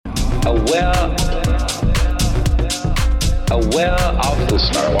aware of this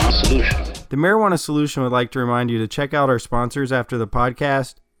marijuana solution. The Marijuana Solution would like to remind you to check out our sponsors after the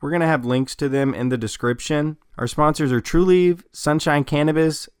podcast. We're going to have links to them in the description. Our sponsors are Trulieve, Sunshine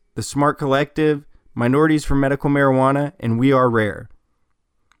Cannabis, The Smart Collective, Minorities for Medical Marijuana, and We Are Rare.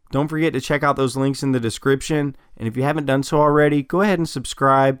 Don't forget to check out those links in the description. And if you haven't done so already, go ahead and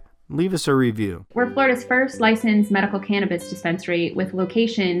subscribe. Leave us a review. We're Florida's first licensed medical cannabis dispensary with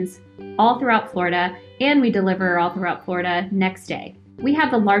locations all throughout Florida, and we deliver all throughout Florida next day. We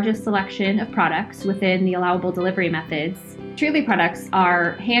have the largest selection of products within the allowable delivery methods. Trulieve products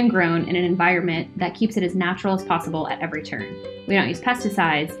are hand-grown in an environment that keeps it as natural as possible at every turn. We don't use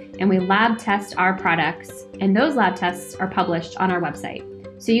pesticides, and we lab test our products, and those lab tests are published on our website.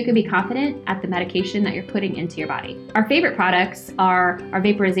 So you can be confident at the medication that you're putting into your body. Our favorite products are our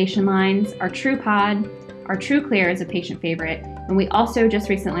vaporization lines, our True Pod, our True Clear is a patient favorite, and we also just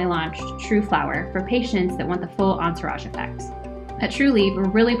recently launched True Flower for patients that want the full entourage effect. At Trulieve, we're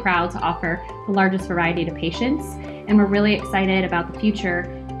really proud to offer the largest variety to patients, and we're really excited about the future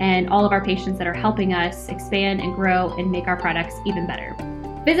and all of our patients that are helping us expand and grow and make our products even better.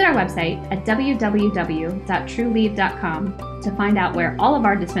 Visit our website at www.trulieve.com to find out where all of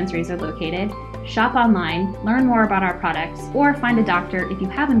our dispensaries are located, shop online, learn more about our products, or find a doctor if you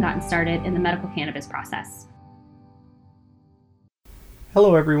haven't gotten started in the medical cannabis process.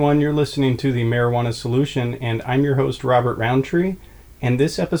 Hello everyone, you're listening to The Marijuana Solution, and I'm your host Robert Roundtree, and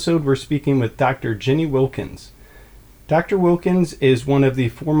this episode we're speaking with Dr. Jenny Wilkins. Dr. Wilkins is one of the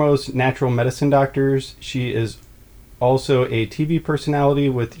foremost natural medicine doctors. She is also a TV personality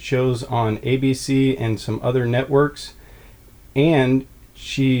with shows on ABC and some other networks, and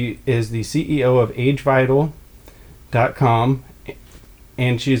she is the CEO of AgeVital.com,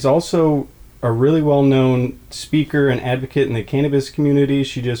 and she's also a really well-known speaker and advocate in the cannabis community.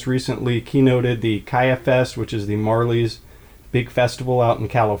 She just recently keynoted the Kaya Fest, which is the Marley's big festival out in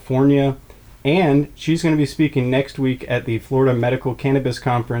California. And she's going to be speaking next week at the Florida Medical Cannabis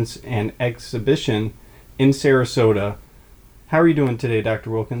Conference and Exhibition in Sarasota. How are you doing today,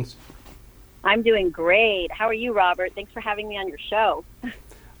 Dr. Wilkins? I'm doing great. How are you, Robert? Thanks for having me on your show.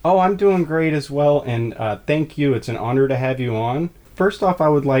 Oh, I'm doing great as well, and thank you. It's an honor to have you on. First off, I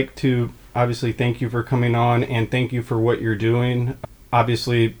would like to obviously thank you for coming on, and thank you for what you're doing.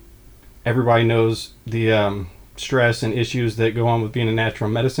 Obviously, everybody knows the stress and issues that go on with being a natural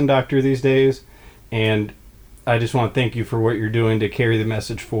medicine doctor these days, and I just want to thank you for what you're doing to carry the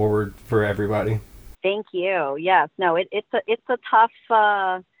message forward for everybody. Thank you. Yes. No, it's a tough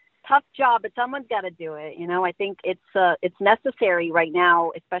job, but someone's got to do it. You know, I think it's necessary right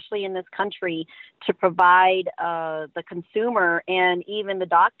now, especially in this country, to provide the consumer and even the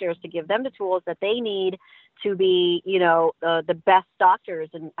doctors, to give them the tools that they need to be, the best doctors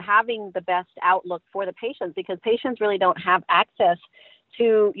and having the best outlook for the patients, because patients really don't have access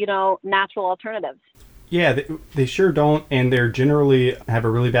to, natural alternatives. Yeah, they sure don't, and they're generally have a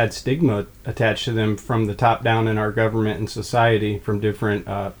really bad stigma attached to them from the top down in our government and society from different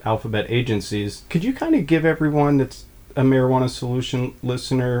alphabet agencies. Could you kind of give everyone that's a Marijuana Solution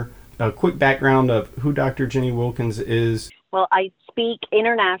listener a quick background of who Dr. Jenny Wilkins is? Well, I speak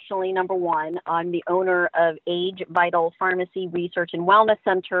internationally, number one. I'm the owner of Age Vital Pharmacy Research and Wellness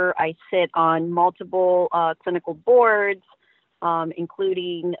Center. I sit on multiple clinical boards,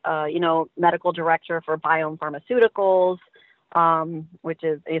 including, medical director for Biome Pharmaceuticals, which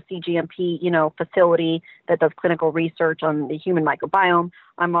is a CGMP, facility that does clinical research on the human microbiome.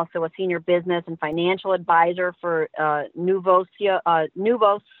 I'm also a senior business and financial advisor for Nuvos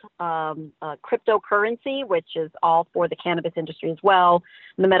cryptocurrency, which is all for the cannabis industry as well.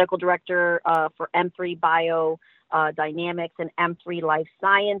 I'm the medical director for M3 Bio Dynamics and M3 Life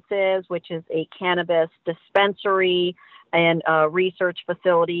Sciences, which is a cannabis dispensary and a research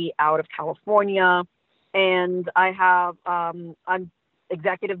facility out of California. And I have, I'm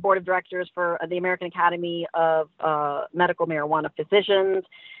executive board of directors for the American Academy of Medical Marijuana Physicians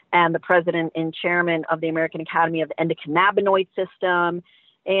and the president and chairman of the American Academy of the Endocannabinoid System,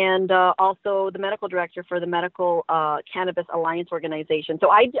 and also the medical director for the Medical Cannabis Alliance Organization. So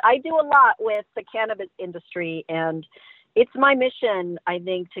I do a lot with the cannabis industry, and it's my mission, I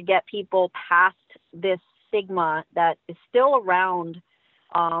think, to get people past this stigma that is still around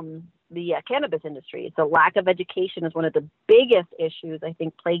the cannabis industry. It's a lack of education is one of the biggest issues, I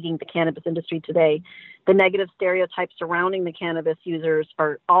think, plaguing the cannabis industry today. The negative stereotypes surrounding the cannabis users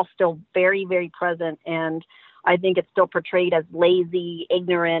are all still very, very present, and I think it's still portrayed as lazy,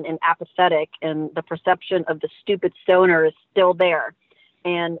 ignorant, and apathetic, and the perception of the stupid stoner is still there.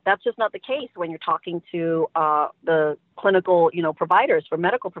 And that's just not the case when you're talking to the clinical, providers for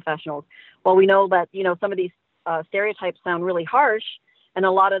medical professionals. Well, we know that, some of these stereotypes sound really harsh, and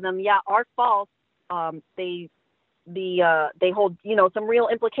a lot of them, are false. They hold, some real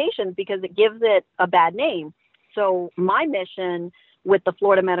implications because it gives it a bad name. So my mission with the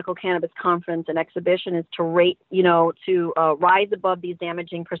Florida Medical Cannabis Conference and Exhibition is to rise above these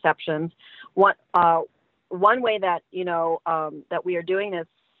damaging perceptions. One way that, that we are doing this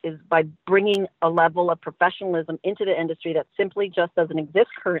is by bringing a level of professionalism into the industry that simply just doesn't exist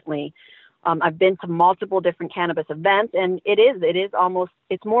currently. I've been to multiple different cannabis events, and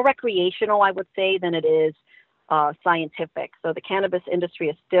it's more recreational, I would say, than it is scientific. So the cannabis industry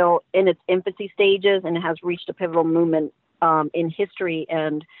is still in its infancy stages, and it has reached a pivotal moment in history.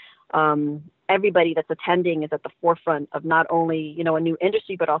 And everybody that's attending is at the forefront of not only, a new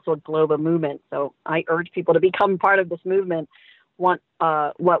industry, but also a global movement. So I urge people to become part of this movement. What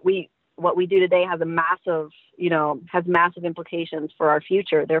we do today has massive implications for our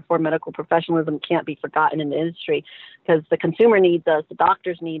future. Therefore, medical professionalism can't be forgotten in the industry, because the consumer needs us, the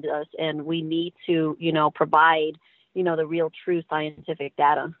doctors need us, and we need to, provide, the real true scientific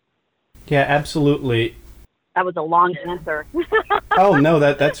data. Yeah, absolutely. That was a long answer. Oh, no,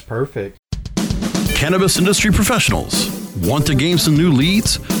 that's perfect. Cannabis industry professionals, want to gain some new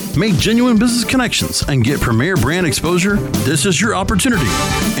leads? Make genuine business connections and get premier brand exposure? This is your opportunity.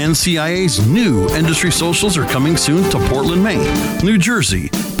 NCIA's new industry socials are coming soon to Portland, Maine, New Jersey,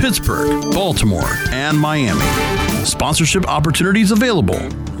 Pittsburgh, Baltimore, and Miami. Sponsorship opportunities available.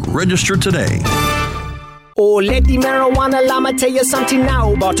 Register today. Oh, let the marijuana llama tell you something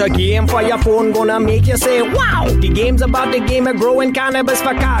now about a game for your phone gonna make you say, wow! The game's about the game of growing cannabis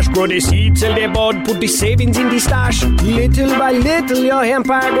for cash. Grow the seed till they bud, put the savings in the stash. Little by little, your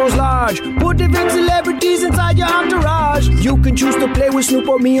empire grows large. Put the big celebrities inside your entourage. You can choose to play with Snoop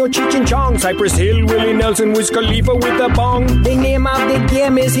or me or Cheech and Chong, Cypress Hill, Willie Nelson, Wiz Khalifa with a bong. The name of the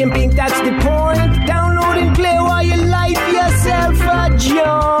game is Hemp Inc., that's the point. Download and play while you light yourself a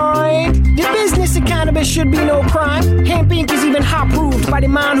joint. The business of cannabis should be no crime. Hemp Inc. is even hot-proofed by the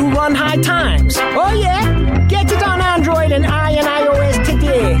man who run High Times. Oh yeah? Get it on Android and iOS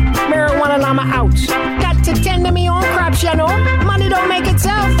today. Marijuana llama out. Got to tend to me own crops, Money don't make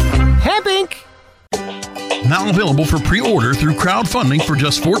itself. Hemp Inc. Now available for pre-order through crowdfunding for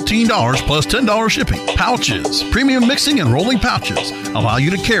just $14 plus $10 shipping. Pouches, premium mixing and rolling pouches, allow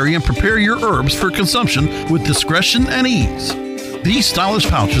you to carry and prepare your herbs for consumption with discretion and ease. These stylish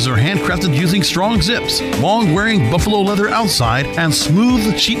pouches are handcrafted using strong zips, long-wearing buffalo leather outside, and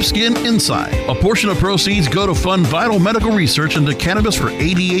smooth sheepskin inside. A portion of proceeds go to fund vital medical research into cannabis for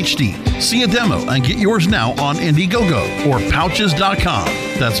ADHD. See a demo and get yours now on Indiegogo or pouches.com.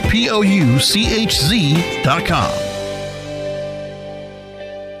 That's POUCHZ.com.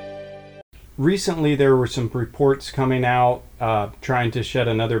 Recently, there were some reports coming out trying to shed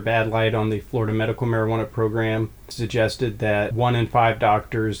another bad light on the Florida medical marijuana program. Suggested that 1 in 5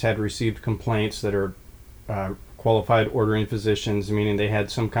 doctors had received complaints that are qualified ordering physicians, meaning they had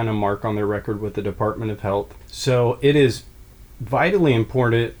some kind of mark on their record with the Department of Health. So it is vitally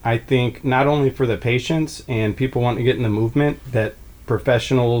important, I think, not only for the patients and people wanting to get in the movement, that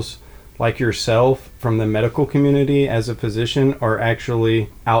professionals like yourself from the medical community as a physician are actually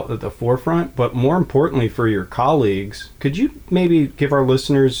out at the forefront, but more importantly for your colleagues. Could you maybe give our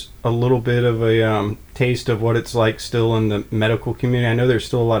listeners a little bit of a taste of what it's like still in the medical community? I know there's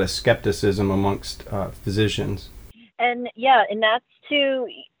still a lot of skepticism amongst physicians. And that's to,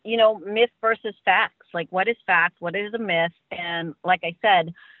 myth versus facts. Like, what is fact? What is a myth? And like I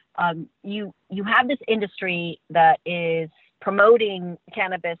said, you have this industry that is promoting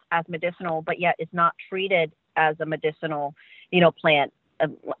cannabis as medicinal, but yet it's not treated as a medicinal, plant.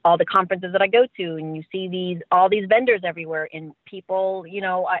 All the conferences that I go to, and you see all these vendors everywhere, and people,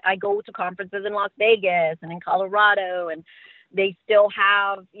 I go to conferences in Las Vegas and in Colorado, and they still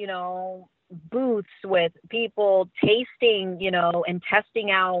have, booths with people tasting, and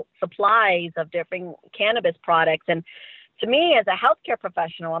testing out supplies of different cannabis products. And to me, as a healthcare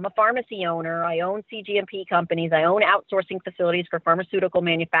professional, I'm a pharmacy owner. I own CGMP companies. I own outsourcing facilities for pharmaceutical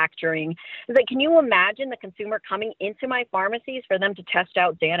manufacturing. It's like, can you imagine the consumer coming into my pharmacies for them to test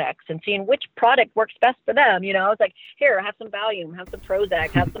out Xanax and seeing which product works best for them? It's like, here, have some Valium, have some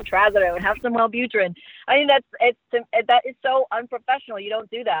Prozac, have some Trazodone, have some Wellbutrin. I mean, that is so unprofessional. You don't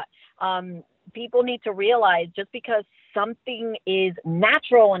do that. People need to realize just because something is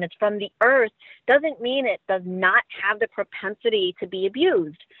natural and it's from the earth doesn't mean it does not have the propensity to be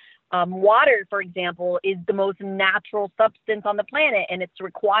abused. Water, for example, is the most natural substance on the planet, and it's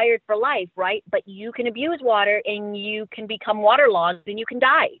required for life, right? But you can abuse water, and you can become waterlogged, and you can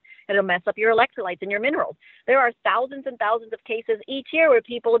die. It'll mess up your electrolytes and your minerals. There are thousands and thousands of cases each year where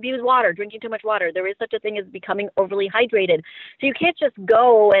people abuse water, drinking too much water. There is such a thing as becoming overly hydrated. So you can't just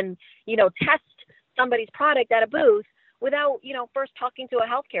go and, test somebody's product at a booth without, first talking to a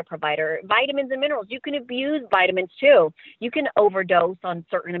healthcare provider. Vitamins and minerals, you can abuse vitamins too. You can overdose on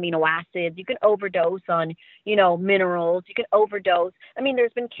certain amino acids. You can overdose on, minerals. You can overdose. I mean,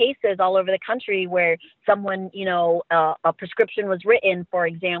 there's been cases all over the country where someone, a prescription was written, for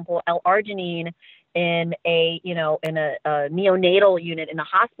example, L-arginine in a neonatal unit in a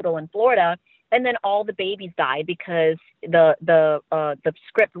hospital in Florida. And then all the babies died because the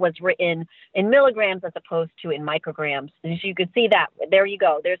script was written in milligrams as opposed to in micrograms. And so you could see that. There you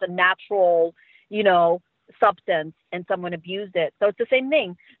go. There's a natural, substance, and someone abused it. So it's the same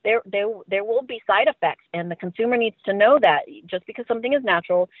thing. There will be side effects, and the consumer needs to know that just because something is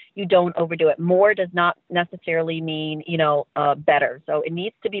natural, you don't overdo it. More does not necessarily mean, better. So it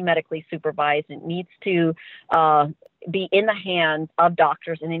needs to be medically supervised. It needs to be in the hands of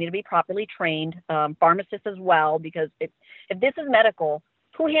doctors, and they need to be properly trained, pharmacists as well, because if this is medical,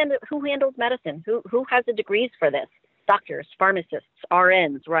 who handles medicine? Who has the degrees for this? Doctors, pharmacists,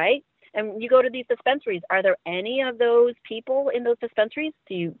 RNs, right? And you go to these dispensaries. Are there any of those people in those dispensaries?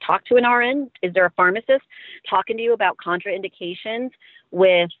 Do you talk to an RN? Is there a pharmacist talking to you about contraindications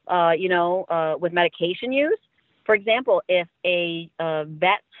with medication use? For example, if a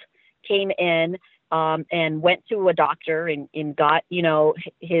vet came in and went to a doctor and got,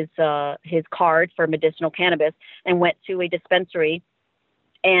 his card for medicinal cannabis and went to a dispensary,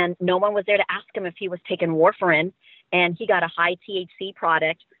 and no one was there to ask him if he was taking warfarin, and he got a high THC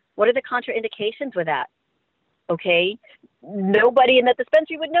product. What are the contraindications with that? Okay. Nobody in that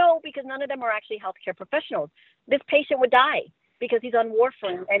dispensary would know because none of them are actually healthcare professionals. This patient would die because he's on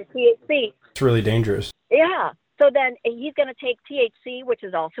warfarin and THC. It's really dangerous. Yeah. So then he's going to take THC, which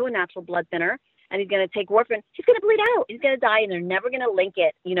is also a natural blood thinner, and he's going to take warfarin. He's going to bleed out. He's going to die, and they're never going to link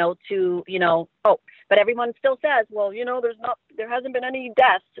it, but everyone still says, well, there hasn't been any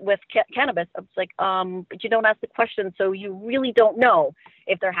deaths with cannabis. It's like, but you don't ask the question, so you really don't know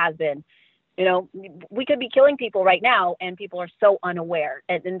if there has been. We could be killing people right now, and people are so unaware,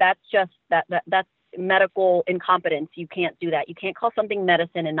 and that's just that's medical incompetence. You can't do that. You can't call something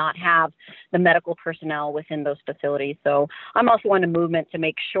medicine and not have the medical personnel within those facilities. So I'm also on a movement to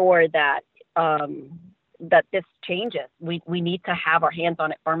make sure that that this changes. We need to have our hands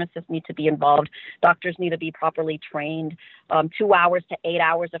on it. Pharmacists need to be involved. Doctors need to be properly trained. 2 hours to 8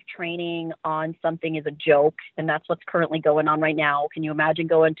 hours of training on something is a joke, and that's what's currently going on right now. Can you imagine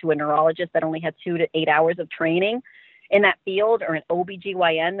going to a neurologist that only had 2 to 8 hours of training in that field, or an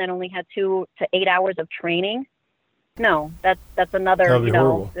OBGYN that only had 2 to 8 hours of training? No, that's another,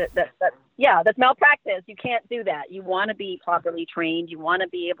 horrible. That's malpractice. You can't do that. You want to be properly trained. You want to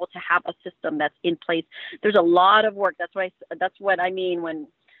be able to have a system that's in place. There's a lot of work. That's what I mean when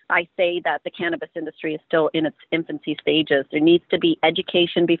I say that the cannabis industry is still in its infancy stages. There needs to be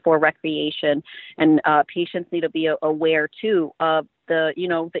education before recreation, and patients need to be aware too of the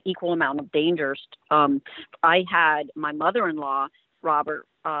equal amount of dangers. I had my mother-in-law, Robert,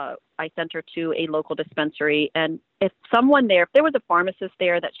 I sent her to a local dispensary, and if there was a pharmacist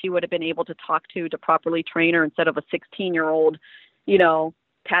there that she would have been able to talk to properly train her instead of a 16-year-old,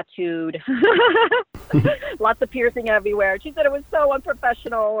 tattooed, lots of piercing everywhere. She said it was so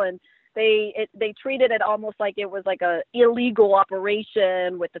unprofessional, and they treated it almost like it was like a illegal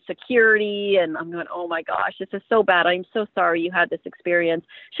operation with the security. And I'm going, oh my gosh, this is so bad. I'm so sorry you had this experience.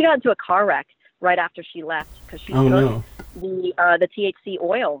 She got into a car wreck right after she left because she took the THC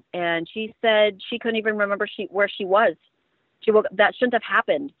oil, and she said she couldn't even remember where she was. That shouldn't have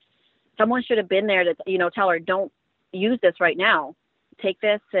happened. Someone should have been there to tell her, don't use this right now. Take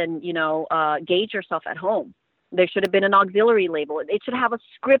this and gauge yourself at home. There should have been an auxiliary label. It should have a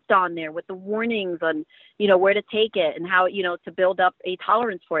script on there with the warnings on where to take it and how to build up a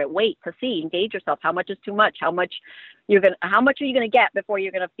tolerance for it. Wait to see, engage yourself. How much is too much? How much are you gonna get before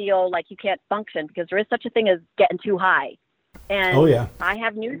you're gonna feel like you can't function? Because there is such a thing as getting too high. And I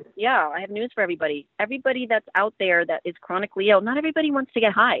have news. Yeah, I have news for everybody. Everybody that's out there that is chronically ill, not everybody wants to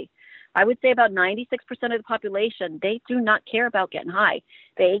get high. I would say about 96% of the population, they do not care about getting high.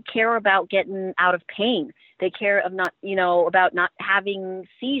 They care about getting out of pain. They care about not having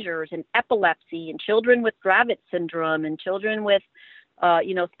seizures and epilepsy, and children with Dravet syndrome, and children with,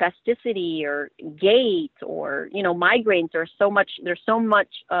 spasticity or gait or, migraines. There's so much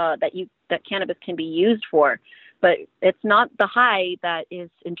that cannabis can be used for. but it's not the high that is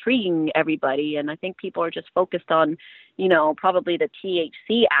intriguing everybody. And I think people are just focused on, probably the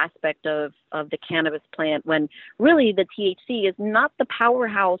THC aspect of the cannabis plant, when really the THC is not the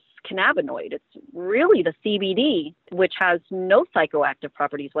powerhouse cannabinoid. It's really the CBD, which has no psychoactive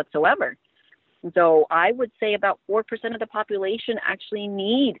properties whatsoever. So I would say about 4% of the population actually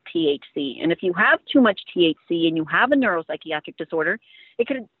need THC. And if you have too much THC and you have a neuropsychiatric disorder, it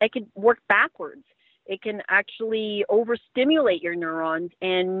could work backwards. It can actually overstimulate your neurons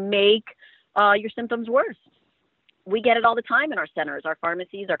and make your symptoms worse. We get it all the time in our centers, our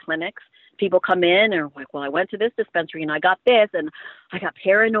pharmacies, our clinics. People come in and are like, well, I went to this dispensary and I got this, and I got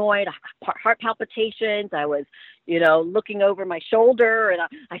paranoid, I got heart palpitations. I was, looking over my shoulder, and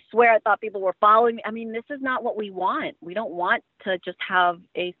I swear I thought people were following me. I mean, this is not what we want. We don't want to just have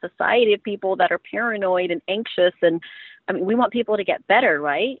a society of people that are paranoid and anxious. And we want people to get better,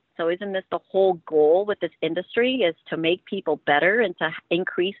 right? So isn't this the whole goal with this industry, is to make people better and to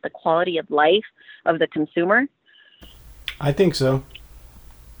increase the quality of life of the consumer? I think so.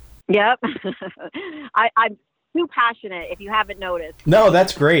 Yep. I'm too passionate, if you haven't noticed. No,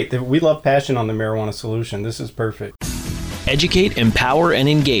 that's great. We love passion on the Marijuana Solution. This is perfect. Educate, empower, and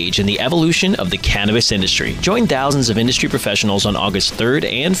engage in the evolution of the cannabis industry. Join thousands of industry professionals on August 3rd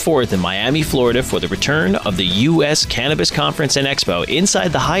and 4th in Miami, Florida for the return of the U.S. Cannabis Conference and Expo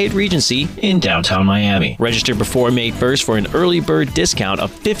inside the Hyatt Regency in downtown Miami. Register before May 1st for an early bird discount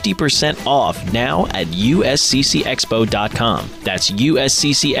of 50% off now at usccexpo.com. That's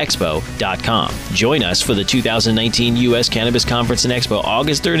usccexpo.com. Join us for the 2019 U.S. Cannabis Conference and Expo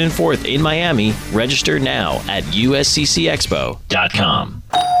August 3rd and 4th in Miami. Register now at usccexpo.com.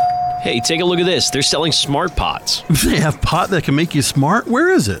 Hey, take a look at this. They're selling smart pots. They have pot that can make you smart?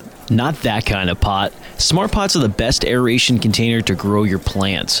 Where is it? Not that kind of pot. Smart pots are the best aeration container to grow your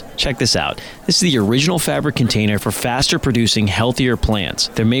plants. Check this out. This is the original fabric container for faster producing, healthier plants.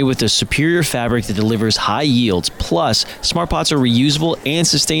 They're made with a superior fabric that delivers high yields. Plus, smart pots are reusable and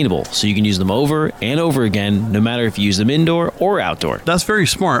sustainable, so you can use them over and over again, no matter if you use them indoor or outdoor. That's very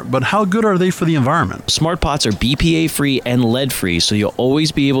smart, but how good are they for the environment? Smart pots are BPA-free and lead-free, so you'll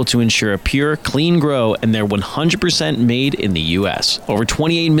always be able to ensure a pure, clean grow, and they're 100% made in the U.S. Over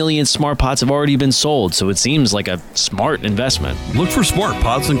 28 million smart pots have already been sold, so it seems like a smart investment. Look for smart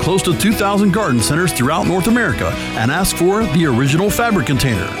pots in close to 2,000 garden centers throughout North America and ask for the original fabric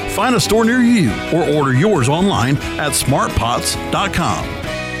container. Find a store near you or order yours online at smartpots.com.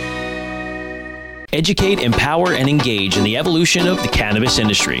 Educate, empower, and engage in the evolution of the cannabis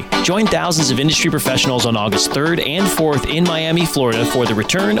industry. Join thousands of industry professionals on August 3rd and 4th in Miami, Florida for the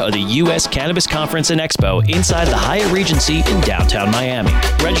return of the U.S. Cannabis Conference and Expo inside the Hyatt Regency in downtown Miami.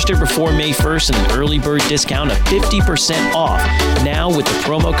 Register before May 1st and an early bird discount of 50% off now with the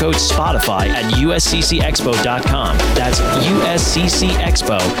promo code Spotify at usccexpo.com. That's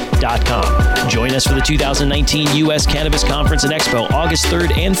usccexpo.com. Join us for the 2019 U.S. Cannabis Conference and Expo August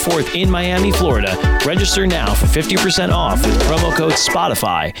 3rd and 4th in Miami, Florida. Register now for 50% off with promo code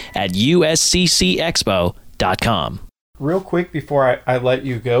Spotify at usccexpo.com. Real quick before I let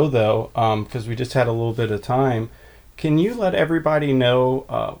you go, though, because we just had a little bit of time, can you let everybody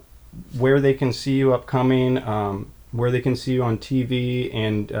know where they can see you upcoming, where they can see you on TV,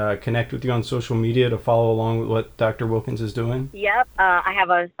 and connect with you on social media to follow along with what Dr. Wilkins is doing? Yep.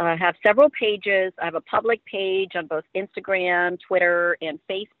 I have several pages. I have a public page on both Instagram, Twitter, and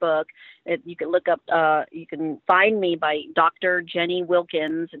Facebook. You can look up, you can find me by Dr. Jenny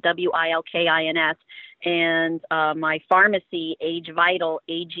Wilkins, Wilkins, and my pharmacy, Age Vital,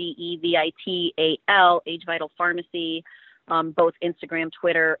 Agevital, Age Vital Pharmacy, both Instagram,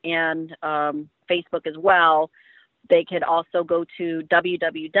 Twitter, and Facebook as well. They could also go to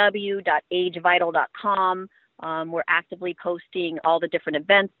www.agevital.com. We're actively posting all the different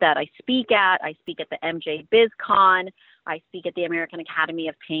events that I speak at. I speak at the MJ BizCon. I speak at the American Academy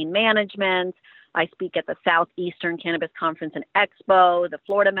of Pain Management. I speak at the Southeastern Cannabis Conference and Expo, the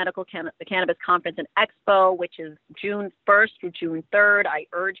Florida Medical Cannabis Conference and Expo, which is June 1st through June 3rd. I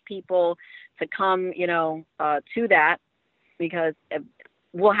urge people to come, to that, because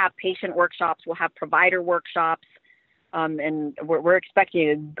we'll have patient workshops, we'll have provider workshops. And we're expecting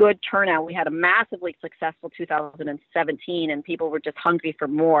a good turnout. We had a massively successful 2017, and people were just hungry for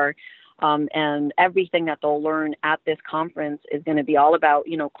more. And everything that they'll learn at this conference is going to be all about,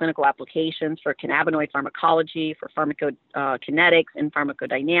 clinical applications for cannabinoid pharmacology, for pharmacokinetics and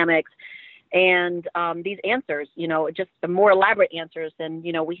pharmacodynamics. And these answers, just more elaborate answers than,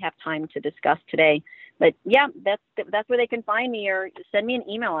 we have time to discuss today. But yeah, that's where they can find me, or send me an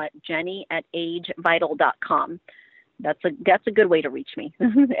email at jenny@agevital.com. that's a good way to reach me.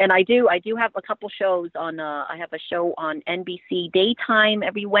 And I do have a couple shows on. I have a show on NBC daytime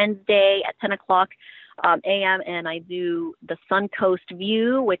every Wednesday at 10 o'clock a.m. and I do the Suncoast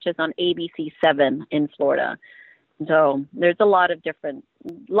View, which is on ABC 7 in Florida. So there's a lot of different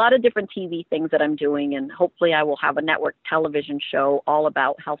TV things that I'm doing, and hopefully I will have a network television show all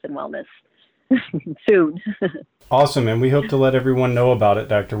about health and wellness soon. Awesome, and we hope to let everyone know about it,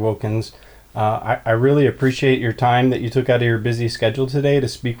 Dr. Wilkins. I really appreciate your time that you took out of your busy schedule today to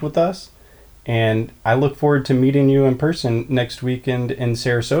speak with us, and I look forward to meeting you in person next weekend in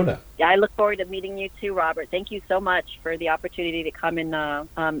Sarasota. Yeah, I look forward to meeting you too, Robert. Thank you so much for the opportunity to come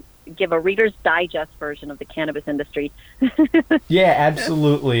and give a Reader's Digest version of the cannabis industry. Yeah,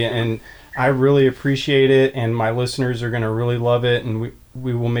 absolutely. And I really appreciate it. And my listeners are going to really love it. And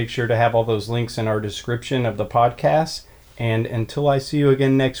we will make sure to have all those links in our description of the podcast. And until I see you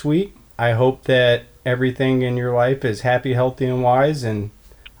again next week, I hope that everything in your life is happy, healthy, and wise. And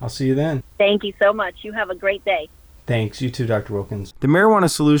I'll see you then. Thank you so much. You have a great day. Thanks. You too, Dr. Wilkins. The Marijuana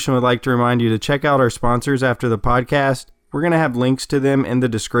Solution would like to remind you to check out our sponsors after the podcast. We're going to have links to them in the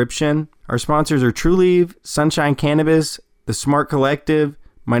description. Our sponsors are TrueLeaf, Sunshine Cannabis, The Smart Collective,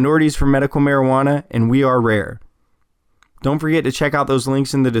 Minorities for Medical Marijuana, and We Are Rare. Don't forget to check out those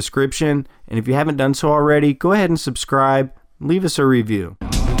links in the description. And if you haven't done so already, go ahead and subscribe. Leave us a review.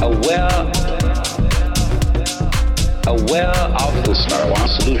 Aware of the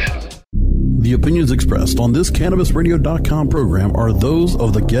Marijuana Solution. The opinions expressed on this CannabisRadio.com program are those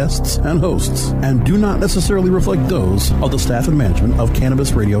of the guests and hosts and do not necessarily reflect those of the staff and management of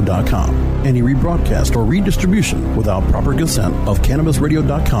CannabisRadio.com. Any rebroadcast or redistribution without proper consent of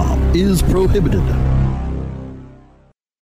CannabisRadio.com is prohibited.